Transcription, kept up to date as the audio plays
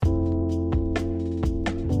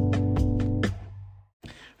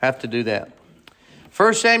have to do that.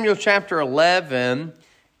 1 Samuel chapter 11,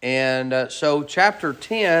 and so chapter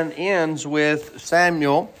 10 ends with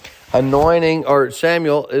Samuel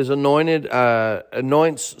is anointed,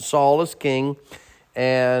 anoints Saul as king,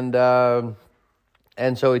 and so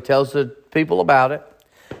he tells the people about it.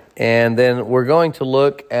 And then we're going to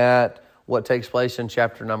look at what takes place in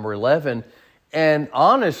chapter number 11. And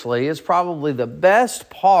honestly, it's probably the best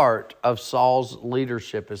part of Saul's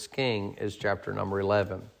leadership as king is chapter number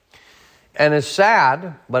 11. And it's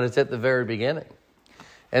sad, but it's at the very beginning.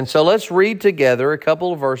 And so let's read together a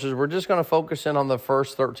couple of verses. We're just going to focus in on the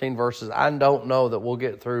first 13 verses. I don't know that we'll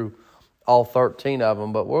get through all 13 of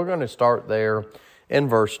them, but we're going to start there in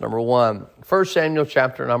verse number 1. 1 Samuel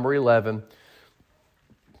chapter number 11.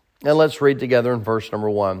 And let's read together in verse number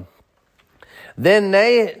 1. Then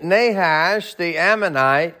Nahash the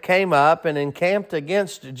Ammonite came up and encamped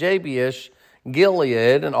against Jabesh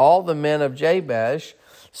Gilead, and all the men of Jabesh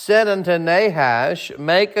said unto Nahash,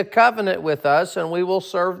 Make a covenant with us, and we will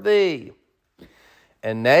serve thee.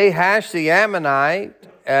 And Nahash the Ammonite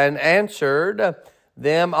answered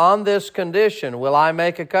them, On this condition will I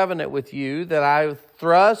make a covenant with you, that I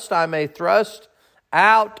may thrust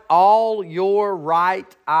out all your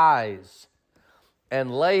right eyes,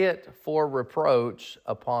 and lay it for reproach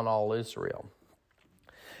upon all Israel.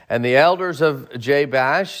 And the elders of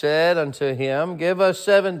Jabesh said unto him, Give us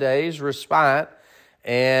 7 days respite,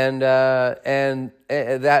 and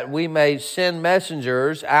that we may send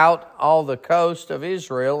messengers out all the coast of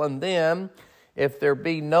Israel, and then, if there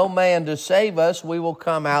be no man to save us, we will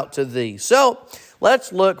come out to thee. So,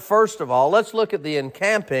 let's look at the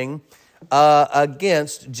encamping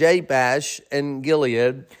against Jabesh and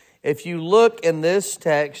Gilead. If you look in this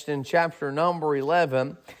text in chapter number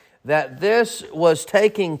 11, that this was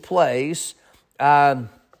taking place, let's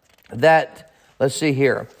see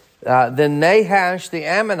here. Then Nahash the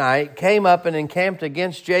Ammonite came up and encamped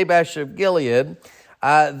against Jabesh of Gilead.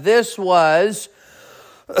 This was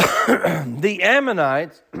the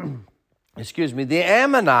Ammonites. The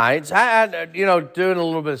Ammonites. I doing a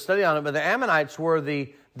little bit of study on it, but the Ammonites were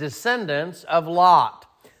the descendants of Lot.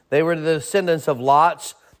 They were the descendants of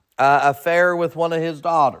Lot's affair with one of his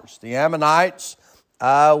daughters. The Ammonites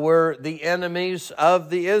were the enemies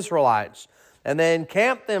of the Israelites, and they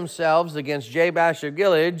encamped themselves against Jabesh of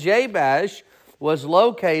Gilead. Jabesh was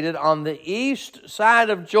located on the east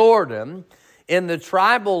side of Jordan in the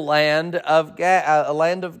tribal land of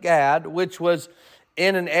Gad, which was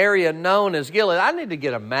in an area known as Gilead. I need to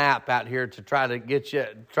get a map out here to try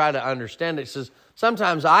to understand it. It says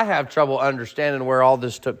sometimes I have trouble understanding where all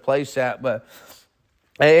this took place at, but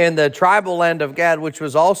in the tribal land of Gad, which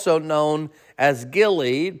was also known as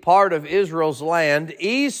Gilead, part of Israel's land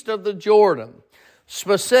east of the Jordan.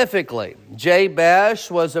 Specifically,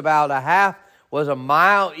 Jabesh was was a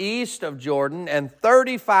mile east of Jordan and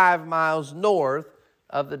 35 miles north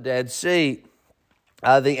of the Dead Sea.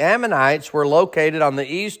 The Ammonites were located on the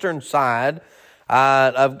eastern side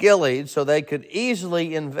of Gilead, so they could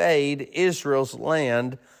easily invade Israel's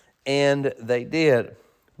land, and they did.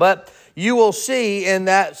 But you will see in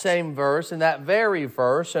that same verse, in that very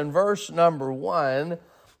verse, in verse number 1,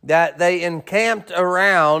 that they encamped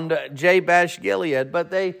around Jabesh Gilead.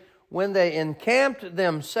 But when they encamped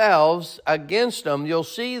themselves against them, you'll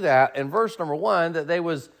see that in verse number 1 that they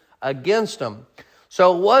was against them.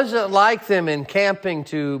 So it wasn't like them encamping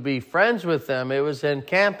to be friends with them. It was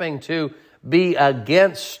encamping to be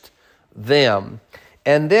against them.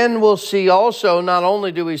 And then we'll see also, not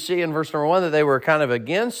only do we see in verse number 1 that they were kind of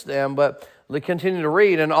against them, but we continue to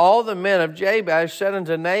read. And all the men of Jabesh said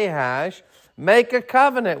unto Nahash, Make a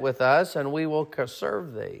covenant with us, and we will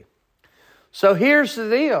serve thee. So here's the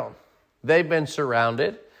deal. They've been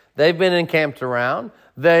surrounded. They've been encamped around.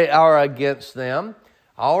 They are against them.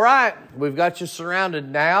 All right, we've got you surrounded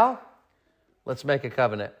now. Let's make a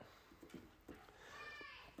covenant.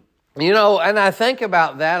 And I think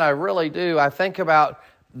about that. I really do. I think about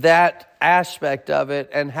that aspect of it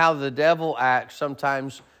and how the devil acts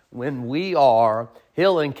sometimes when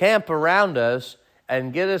he'll encamp around us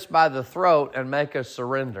and get us by the throat and make us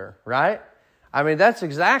surrender, right? I mean, that's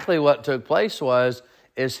exactly what took place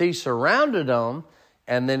is he surrounded them,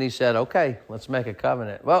 and then he said, okay, let's make a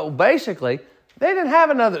covenant. Well, basically, they didn't have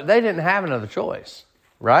another choice,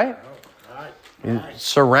 right? Right.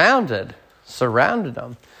 Surrounded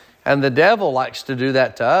them. And the devil likes to do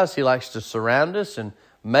that to us. He likes to surround us and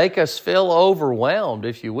make us feel overwhelmed,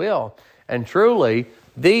 if you will. And truly,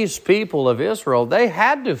 these people of Israel, they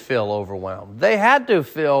had to feel overwhelmed. They had to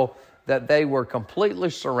feel that they were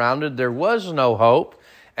completely surrounded. There was no hope.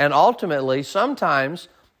 And ultimately, sometimes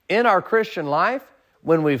in our Christian life,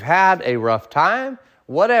 when we've had a rough time,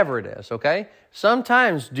 whatever it is, okay?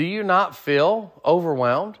 Sometimes, do you not feel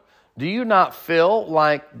overwhelmed? Do you not feel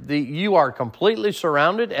like you are completely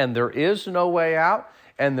surrounded and there is no way out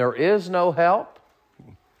and there is no help?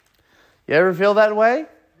 You ever feel that way?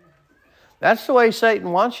 That's the way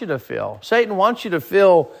Satan wants you to feel. Satan wants you to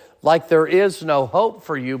feel like there is no hope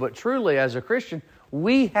for you, but truly, as a Christian,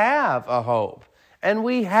 we have a hope, and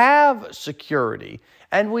we have security,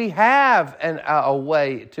 and we have a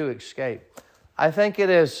way to escape. I think it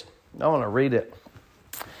is, I want to read it.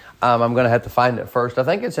 I'm going to have to find it first. I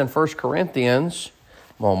think it's in 1 Corinthians.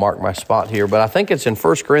 I'm going to mark my spot here, but I think it's in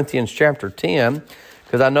 1 Corinthians chapter 10,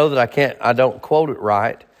 because I know that I don't quote it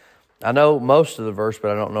right. I know most of the verse,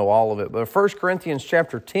 but I don't know all of it. But 1 Corinthians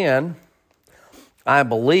chapter 10, I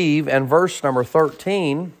believe, and verse number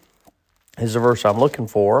 13 is the verse I'm looking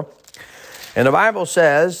for. And the Bible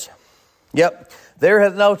says, there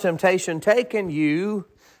hath no temptation taken you,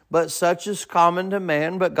 but such is common to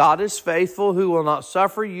man. But God is faithful, who will not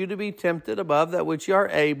suffer you to be tempted above that which you are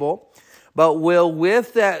able, but will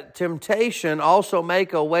with that temptation also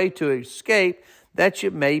make a way to escape, that you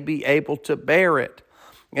may be able to bear it.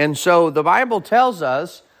 And so the Bible tells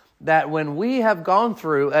us that when we have gone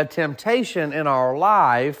through a temptation in our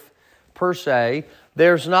life, per se,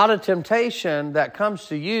 there's not a temptation that comes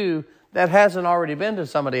to you that hasn't already been to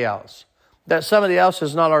somebody else, that somebody else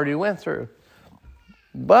has not already went through.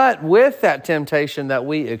 But with that temptation that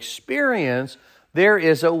we experience, there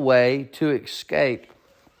is a way to escape.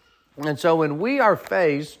 And so when we are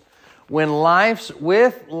faced with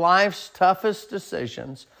life's toughest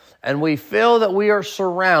decisions, and we feel that we are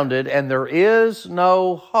surrounded and there is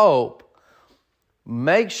no hope,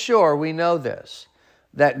 make sure we know this,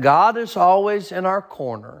 that God is always in our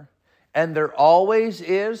corner, and there always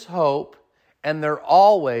is hope, and when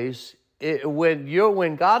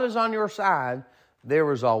God is on your side,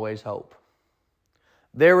 there is always hope.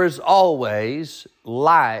 There is always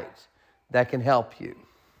light that can help you.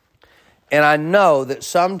 And I know that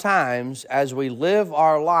sometimes as we live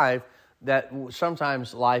our life, that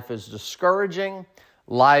sometimes life is discouraging,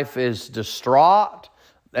 life is distraught,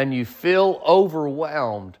 and you feel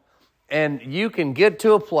overwhelmed. And you can get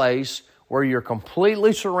to a place where you're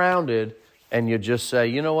completely surrounded and you just say,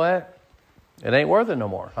 you know what? It ain't worth it no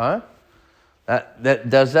more, huh?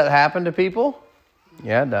 Does that happen to people?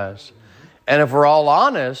 Yeah, it does. And if we're all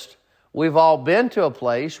honest, we've all been to a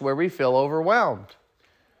place where we feel overwhelmed.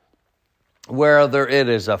 Whether it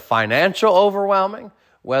is a financial overwhelming,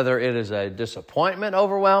 whether it is a disappointment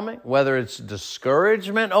overwhelming, whether it's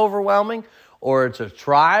discouragement overwhelming, or it's a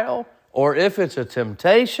trial, or if it's a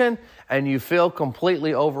temptation and you feel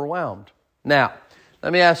completely overwhelmed. Now,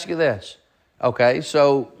 let me ask you this. Okay,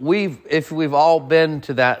 so if we've all been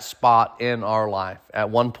to that spot in our life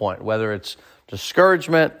at one point, whether it's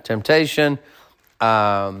discouragement, temptation,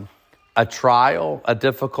 a trial, a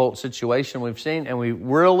difficult situation we've seen, and we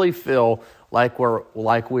really feel like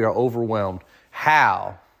we are overwhelmed,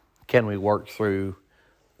 how can we work through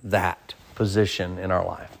that position in our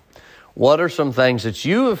life? What are some things that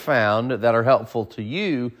you have found that are helpful to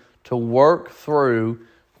you to work through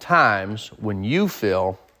times when you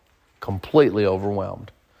feel completely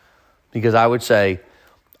overwhelmed? Because I would say,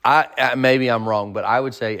 maybe I'm wrong, but I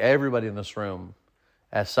would say everybody in this room,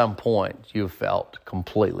 at some point, you've felt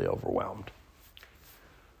completely overwhelmed.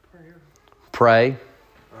 Pray.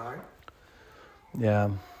 Right. Yeah.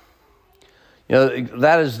 You know,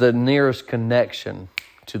 that is the nearest connection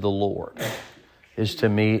to the Lord, is to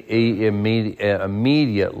me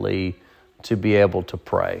immediately to be able to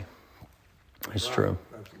pray. It's right. True.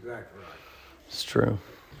 That's exactly right. It's true.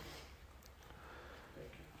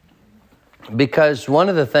 Because one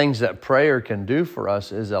of the things that prayer can do for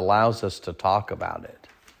us is allows us to talk about it.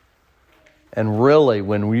 And really,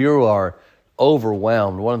 when you are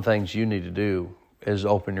overwhelmed, one of the things you need to do is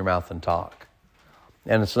open your mouth and talk.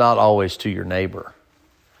 And it's not always to your neighbor.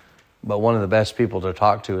 But one of the best people to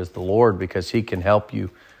talk to is the Lord, because He can help you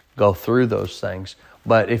go through those things.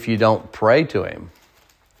 But if you don't pray to Him,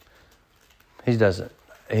 He doesn't.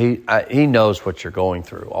 He knows what you're going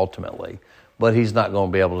through ultimately. But He's not going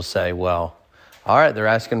to be able to say, well, all right, they're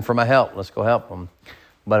asking for my help. Let's go help them.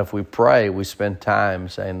 But if we pray, we spend time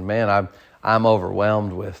saying, man, I'm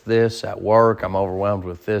overwhelmed with this at work. I'm overwhelmed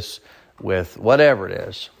with this, with whatever it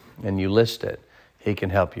is. And you list it. He can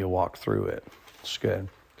help you walk through it. It's good.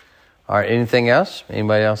 All right, anything else?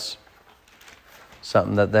 Anybody else?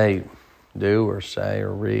 Something that they do or say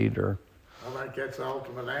or read or... I think that's the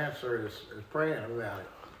ultimate answer is praying about it.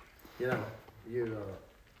 You know,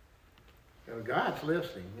 God's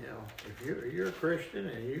listening. You know, if you're a Christian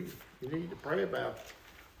and you need to pray about it.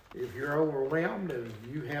 If you're overwhelmed and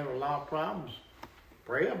you have a lot of problems,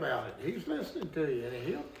 pray about it. He's listening to you, and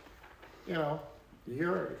he'll, you know,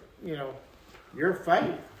 your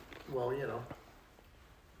faith will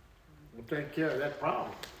take care of that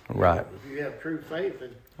problem. Right. If you have true faith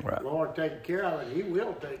and right. the Lord taking care of it, He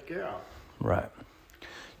will take care of it. Right.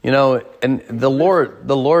 You know, and the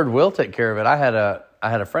Lord will take care of it. I had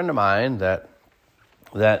a friend of mine that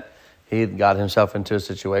he got himself into a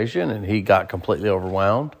situation and he got completely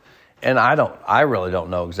overwhelmed. And I really don't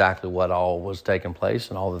know exactly what all was taking place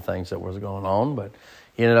and all the things that was going on, but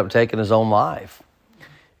he ended up taking his own life.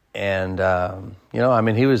 And,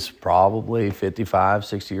 he was probably 55,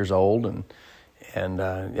 60 years old. Do you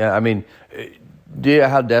know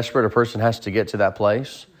how desperate a person has to get to that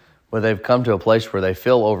place? Where they've come to a place where they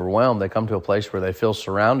feel overwhelmed. They come to a place where they feel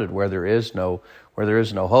surrounded, where there is no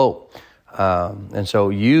hope. And so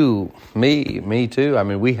me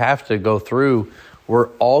too. We have to go through. We're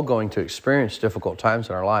all going to experience difficult times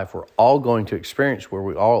in our life. We're all going to experience where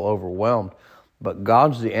we're all overwhelmed. But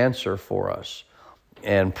God's the answer for us.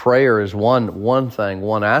 And prayer is one thing,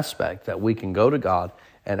 one aspect that we can go to God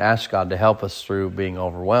and ask God to help us through being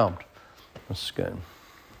overwhelmed. That's good.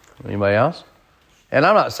 Anybody else? And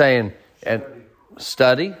I'm not saying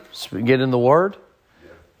study, get in the Word.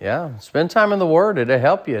 Yeah, spend time in the Word. It'll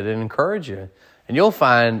help you. It'll encourage you. And you'll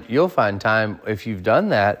find time, if you've done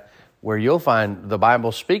that, where you'll find the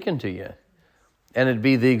Bible speaking to you. And it'd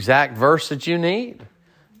be the exact verse that you need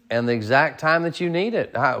and the exact time that you need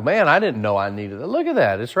it. Man, I didn't know I needed it. Look at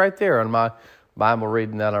that. It's right there on my Bible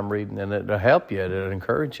reading that I'm reading, and it'll help you. It'll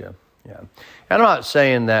encourage you. Yeah. And I'm not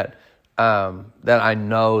saying that I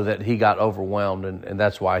know that he got overwhelmed and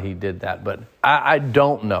that's why he did that. But I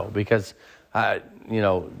don't know because,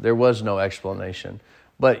 there was no explanation.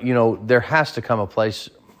 But, there has to come a place,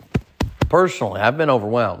 personally, I've been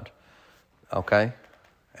overwhelmed, okay?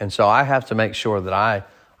 And so I have to make sure that I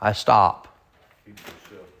stop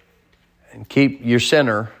and keep your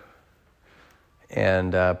center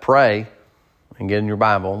and pray and get in your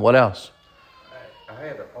Bible. What else? I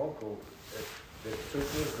had an uncle that took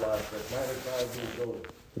his life at 95 years old.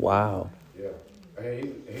 Wow. Yeah.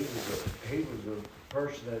 And he was a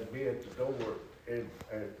person that'd be at the door and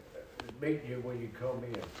meet you when you come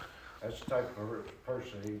in. That's the type of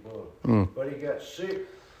person he was. But he got sick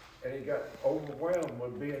and he got overwhelmed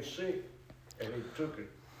with being sick. And he took a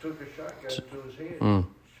shotgun to his head.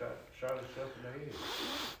 Shot himself in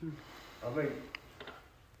the head.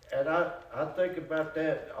 And I think about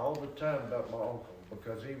that all the time about my uncle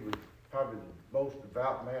because he was probably the most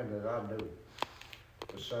devout man that I knew,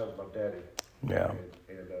 besides my daddy. Yeah.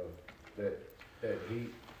 And that he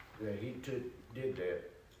did that.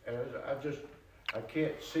 And I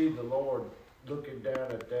can't see the Lord looking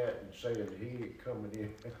down at that and saying he ain't coming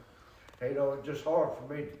in. It's just hard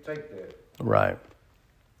for me to take that. Right.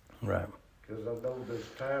 Because I know there's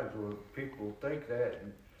times where people think that,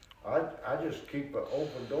 and I just keep an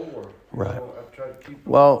open door. Right. I try to keep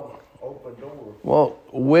an open door. Well,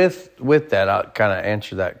 with that, I'll kind of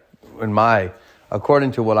answer that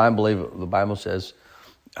according to what I believe the Bible says,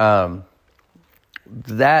 that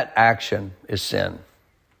action is sin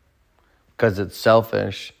because it's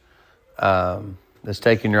selfish. It's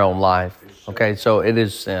taking your own life. Okay, so it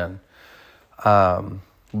is sin.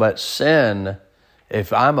 But sin,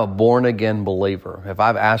 if I'm a born-again believer, if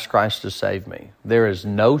I've asked Christ to save me, there is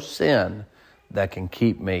no sin that can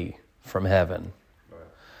keep me from heaven. Right.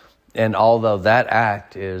 And although that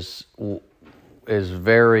act is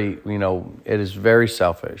very, it is very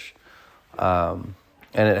selfish, and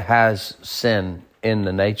it has sin in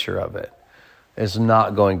the nature of it, it's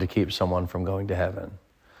not going to keep someone from going to heaven.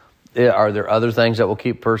 Are there other things that will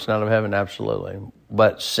keep a person out of heaven? Absolutely.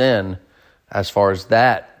 But sin, as far as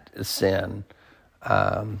that sin,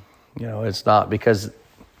 it's not, because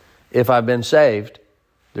if I've been saved,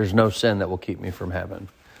 there's no sin that will keep me from heaven.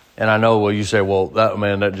 And I know, you say,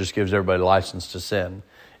 that just gives everybody license to sin.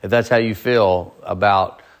 If that's how you feel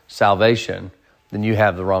about salvation, then you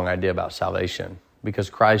have the wrong idea about salvation, because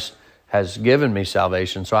Christ has given me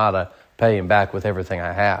salvation, so I ought to pay him back with everything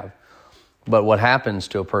I have. But what happens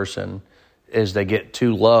to a person is they get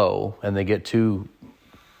too low and they get too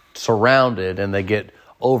surrounded and they get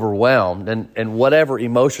overwhelmed, and whatever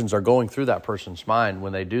emotions are going through that person's mind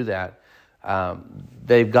when they do that,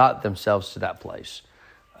 they've got themselves to that place.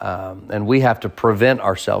 And we have to prevent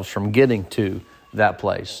ourselves from getting to that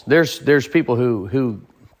place. There's people who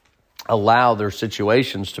allow their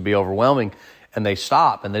situations to be overwhelming, and they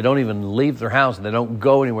stop and they don't even leave their house and they don't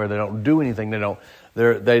go anywhere. They don't do anything.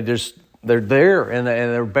 They're there and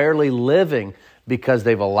they're barely living because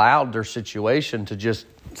they've allowed their situation to just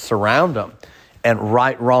surround them. And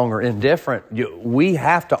right, wrong, or indifferent, we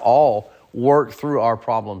have to all work through our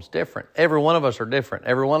problems different. Every one of us are different.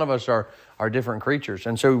 Every one of us are different creatures.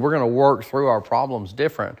 And so we're going to work through our problems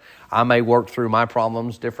different. I may work through my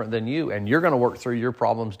problems different than you, and you're going to work through your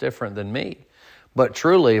problems different than me. But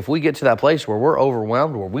truly, if we get to that place where we're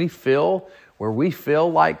overwhelmed, where we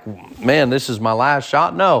feel like, man, this is my last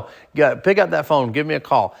shot, no, pick up that phone, give me a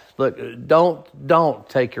call. Look, don't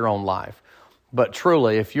take your own life. But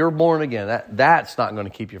truly, if you're born again, that's not going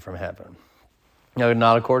to keep you from heaven. No,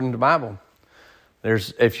 not according to the Bible.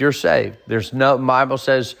 If you're saved, the Bible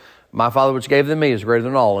says, my Father which gave them me is greater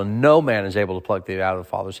than all, and no man is able to pluck thee out of the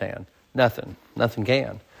Father's hand. Nothing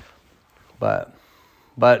can. But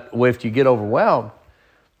if you get overwhelmed,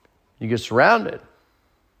 you get surrounded,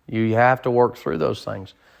 you have to work through those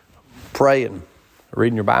things. Praying,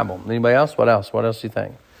 reading your Bible. Anybody else? What else? What else do you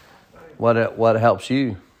think? What helps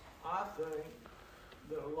you? I think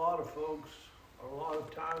that a lot of folks, a lot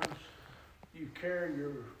of times, you carry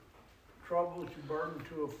your troubles, your burden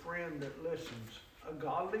to a friend that listens, a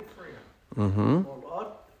godly friend. Mm-hmm.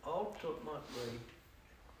 Well, ultimately,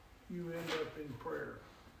 you end up in prayer,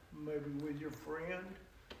 maybe with your friend,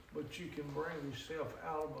 but you can bring yourself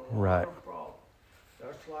out of a lot of problems.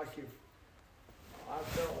 That's like if I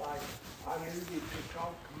felt like I needed to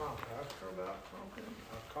talk to my pastor about something,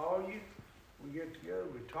 I call you, we get together,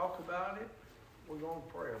 we talk about it, we're going to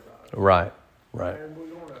pray about it. Right. And we're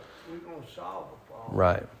going to solve the problem.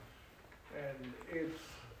 Right. And it's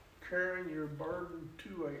carrying your burden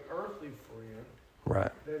to an earthly friend.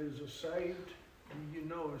 Right. That is saved, you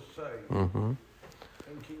know is saved. Mm-hmm.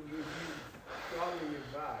 And can give you godly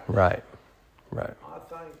advice. Right. I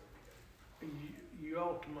think you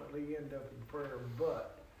ultimately end up in prayer,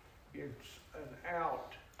 but it's an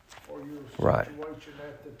out for your situation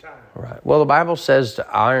at the time. Right. Well, the Bible says to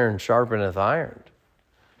iron sharpeneth iron.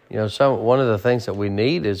 One of the things that we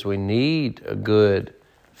need is we need a good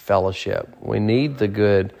fellowship. We need the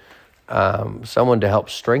good someone to help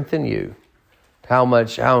strengthen you.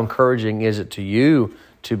 How encouraging is it to you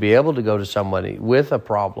to be able to go to somebody with a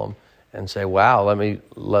problem and say, "Wow,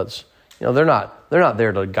 let's." They're not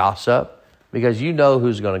there to gossip, because you know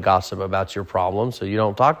who's going to gossip about your problem, so you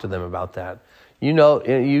don't talk to them about that.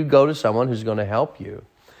 You go to someone who's going to help you.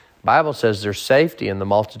 The Bible says there's safety in the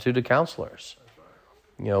multitude of counselors.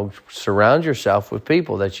 Surround yourself with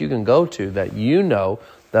people that you can go to that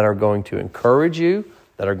that are going to encourage you,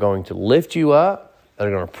 that are going to lift you up, that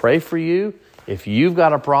are going to pray for you. If you've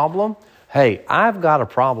got a problem, hey, I've got a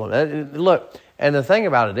problem. Look, and the thing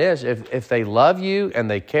about it is, if they love you and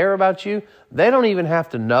they care about you, they don't even have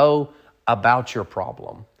to know about your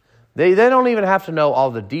problem. They don't even have to know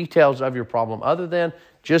all the details of your problem, other than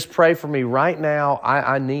just pray for me right now.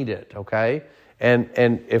 I need it, okay? And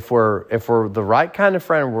if we're the right kind of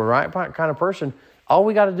friend, we're the right kind of person, all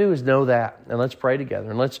we got to do is know that, and let's pray together,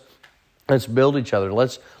 and let's build each other.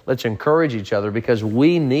 Let's encourage each other, because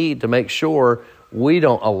we need to make sure we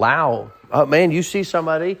don't allow. Oh man, you see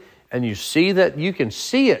somebody and you see that, you can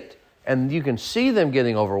see it, and you can see them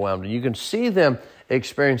getting overwhelmed, and you can see them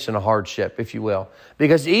experiencing a hardship, if you will.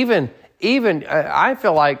 Because even I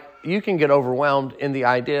feel like you can get overwhelmed in the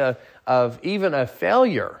idea of even a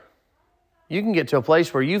failure. You can get to a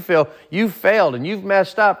place where you feel you've failed and you've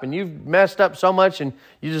messed up so much, and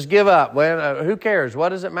you just give up. Well, who cares? What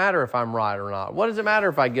does it matter if I'm right or not? What does it matter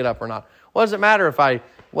if I get up or not? What does it matter if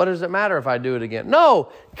I do it again?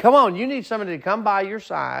 No, come on. You need somebody to come by your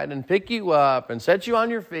side and pick you up and set you on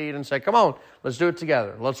your feet and say, come on, let's do it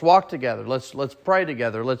together. Let's walk together. Let's pray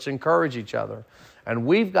together. Let's encourage each other. And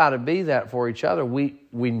we've got to be that for each other. We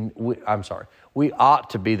ought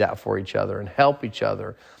to be that for each other and help each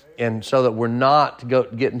other. And so that we're not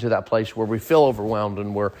getting to that place where we feel overwhelmed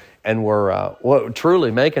and we're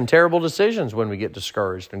truly making terrible decisions when we get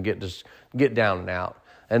discouraged and get down and out.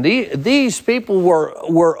 And these people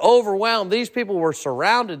were overwhelmed. These people were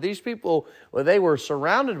surrounded. They were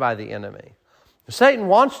surrounded by the enemy. Satan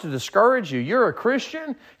wants to discourage you. You're a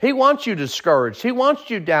Christian. He wants you discouraged. He wants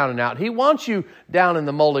you down and out. He wants you down in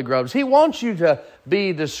the moldy grubs. He wants you to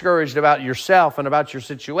be discouraged about yourself and about your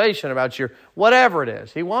situation, about your whatever it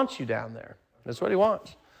is. He wants you down there. That's what he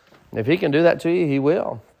wants. And if he can do that to you, he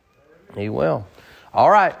will. He will. All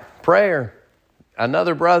right, prayer.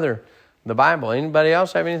 Another brother. The Bible. Anybody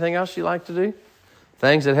else have anything else you like to do?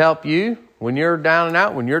 Things that help you when you're down and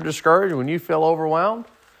out, when you're discouraged, when you feel overwhelmed?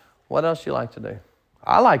 What else you like to do?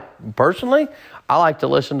 Personally, I like to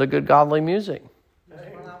listen to good godly music.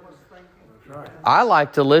 That's what I was thinking. That's right. I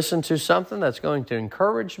like to listen to something that's going to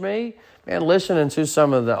encourage me. And listening to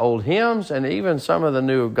some of the old hymns and even some of the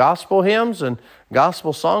new gospel hymns and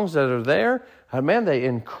gospel songs that are there, man, they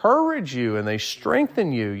encourage you and they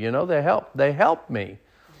strengthen you. They help me.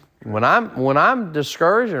 When I'm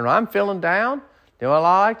discouraged and I'm feeling down, you know,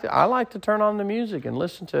 I like to turn on the music and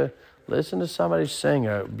listen to somebody sing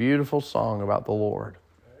a beautiful song about the Lord.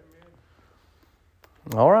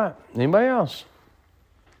 Amen. All right. Anybody else?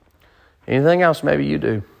 Anything else maybe you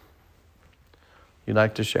do you'd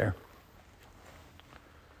like to share?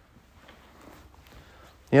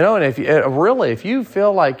 You know, and if you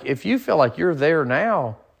feel like you're there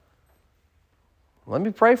now, let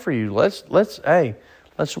me pray for you.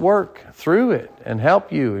 Let's work through it and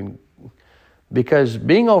help you, and because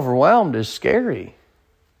being overwhelmed is scary.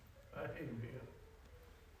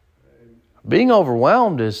 Being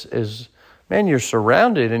overwhelmed is man, you're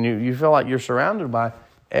surrounded, and you feel like you're surrounded by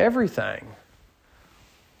everything.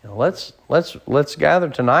 You know, let's gather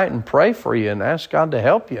tonight and pray for you and ask God to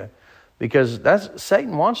help you, because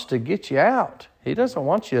Satan wants to get you out. He doesn't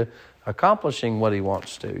want you accomplishing what he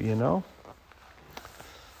wants to, you know.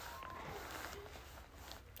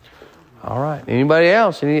 All right. Anybody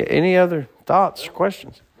else? Any other thoughts or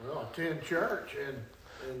questions? Well, attend church and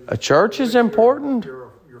a church is important.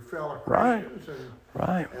 Your fellow Christians,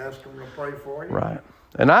 right. And ask them to pray for you. Right.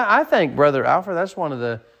 And I think, Brother Alfred, that's one of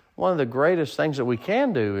the greatest things that we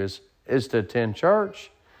can do is to attend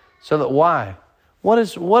church. So that why? What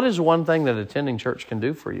is one thing that attending church can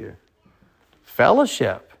do for you?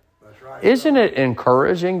 Fellowship. That's right. Isn't it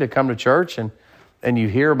encouraging to come to church and you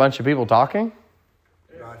hear a bunch of people talking?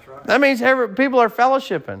 That's right. That means people are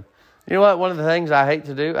fellowshipping. You know what? One of the things I hate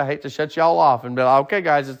to do, I hate to shut y'all off and be like, okay,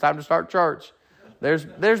 guys, it's time to start church. There's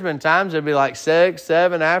been times it'd be like 6,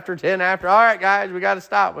 7 after, 10 after. All right, guys, we got to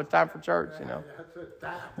stop. It's time for church, you know.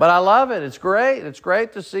 But I love it. It's great. It's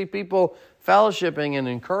great to see people fellowshipping and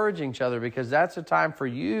encouraging each other, because that's a time for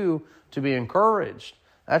you to be encouraged.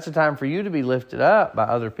 That's a time for you to be lifted up by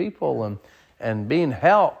other people and being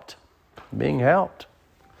helped. Being helped.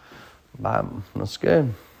 That's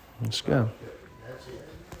good. That's good.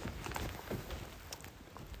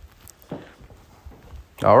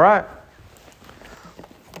 All right.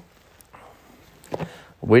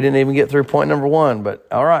 We didn't even get through point number 1, but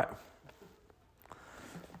all right.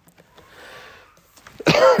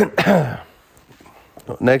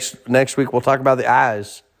 Next week we'll talk about the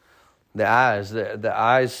eyes. The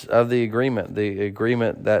eyes of the agreement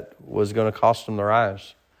that was going to cost them their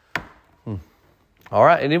eyes. All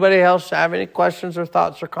right. Anybody else have any questions or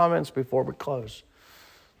thoughts or comments before we close?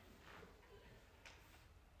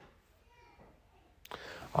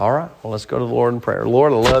 All right. Well, let's go to the Lord in prayer.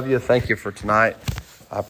 Lord, I love you. Thank you for tonight.